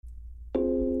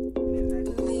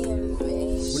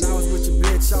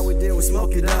bitch, all we did was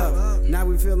smoke it up. Now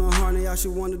we feeling horny, all she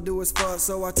wanna do is fuck.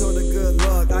 So I told her good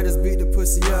luck, I just beat the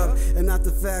pussy up. And not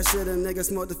the fat shit, a nigga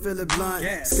smoke the Philip blunt.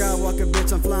 Skywalker,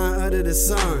 bitch, I'm flying under the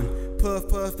sun. Puff,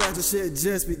 puff, faster shit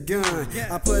just begun.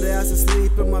 I put her ass to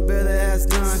sleep and my belly ass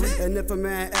done. And if a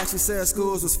man actually said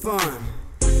Skoolz was fun,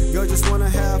 girl just wanna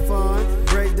have fun.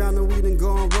 Break down the weed and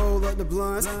go and roll up the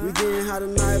blunts. We getting high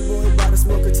tonight, boy, about to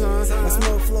smoke a ton. My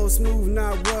smoke flow smooth,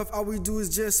 not rough. All we do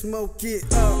is just smoke it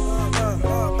up.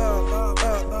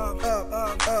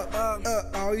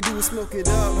 All we do is smoke it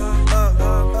up.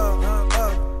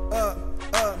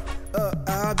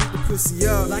 I beat the pussy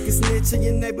up like a snitch in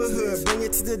your neighborhood. Bring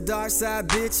it to the dark side,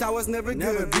 bitch. I was never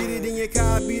good. Beat it in your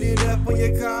car, beat it up on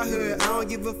your car hood. I don't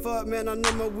give a fuck, man. I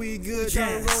know my weed good.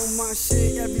 Tryna roll my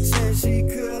shit every chance she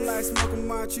could. Like smoking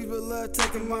my trees, but love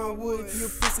taking my wood. If your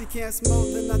pussy can't smoke,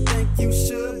 then I think you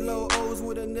should blow O's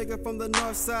with a nigga from the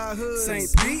Northside hood. St.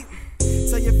 Pete.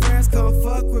 Tell your friends come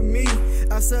fuck with me.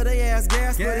 I sell they ass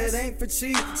gas, but it ain't for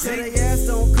cheap. Tell they ass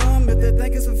don't come if they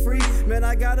think it's for free. Man,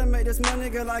 I gotta make this money,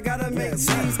 girl, I gotta make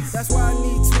cheese. That's why I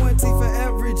need 20 for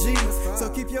every G. So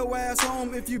keep your ass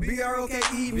home if you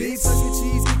B-R-O-K-E. Me plus your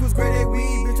cheese equals grade A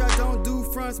weed. Bitch, I don't do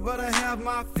fronts, but I have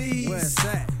my fees. Where's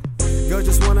that? Girl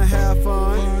just wanna have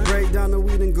fun. Break down the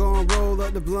weed and go and roll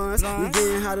up the blunts. We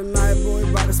getting high tonight, boy,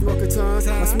 about to smoke a ton.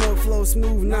 My smoke flow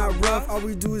smooth, not rough. All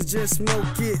we do is just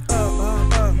smoke it up.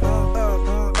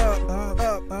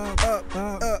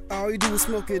 All we do is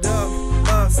smoke it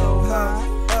up. So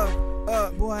high.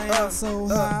 Boy, I'm so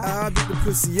high. I beat the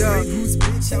pussy up. Goose,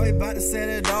 bitch, how we about to set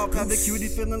it off. Have the cutie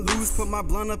feeling loose, put my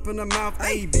blunt up in the mouth.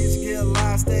 Hey, bitch, get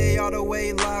live, stay all the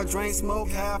way live. Drink, smoke,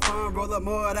 have fun, roll up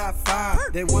more of that fire.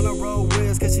 They wanna roll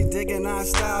with, cause she digging our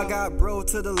style. Got bro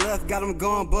to the left, got him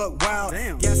going buck wild.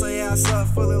 Gas her ass up,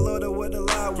 fully loaded with the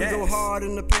loud. We go hard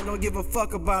in the paint, don't give a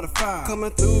fuck about a fire.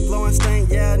 Coming through, blowing stank,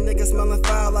 yeah, nigga smelling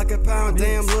foul like a pound.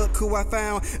 Damn, look who I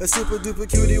found. A super duper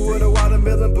cutie with a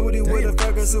watermelon booty with a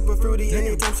fucking super fruity.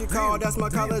 Anytime she call, that's my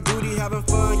Call of Duty. Having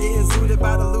fun, getting zooted,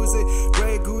 about to lose it.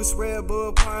 Grey Goose, Red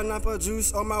Bull, pineapple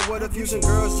juice on my water fusion.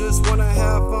 Girls just wanna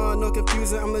have fun, no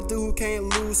confusion. I'm the dude who can't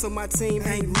lose, so my team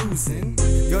ain't losing.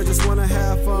 Girl just wanna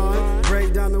have fun.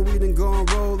 Break down the weed and go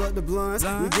and roll up the blunts.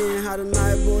 We getting high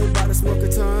tonight, boy, about to smoke a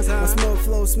ton. My smoke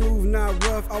flow smooth, not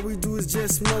rough. All we do is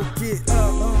just smoke it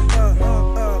up.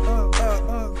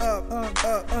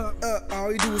 All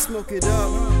we do is smoke it up.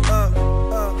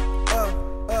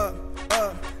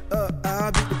 I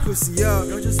beat the pussy up.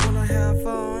 Girl just wanna have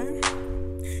fun.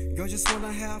 Girl just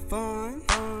wanna have fun.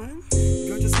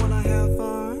 Girl just wanna have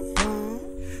fun.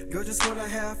 Girl just wanna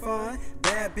have fun.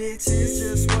 Bad bitches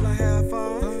just wanna have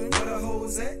fun. Where the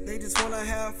hoes at? They just wanna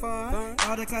have fun.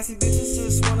 All the classy bitches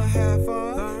just wanna have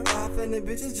fun. Authentic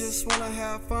bitches just wanna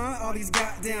have fun. All these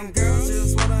goddamn girls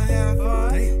just wanna have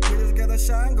fun. Get this got a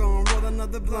shot and gon' roll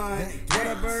another blunt.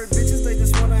 Water bird bitches, they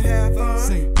just wanna have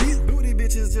fun. These booty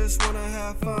bitches just wanna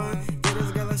have fun. Get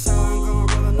this got a shot and gon'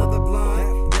 roll another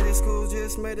blunt. Yeah, this Skoolz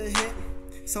just made a hit,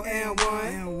 so and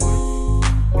one.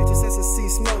 Bitches says to see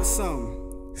smoke some.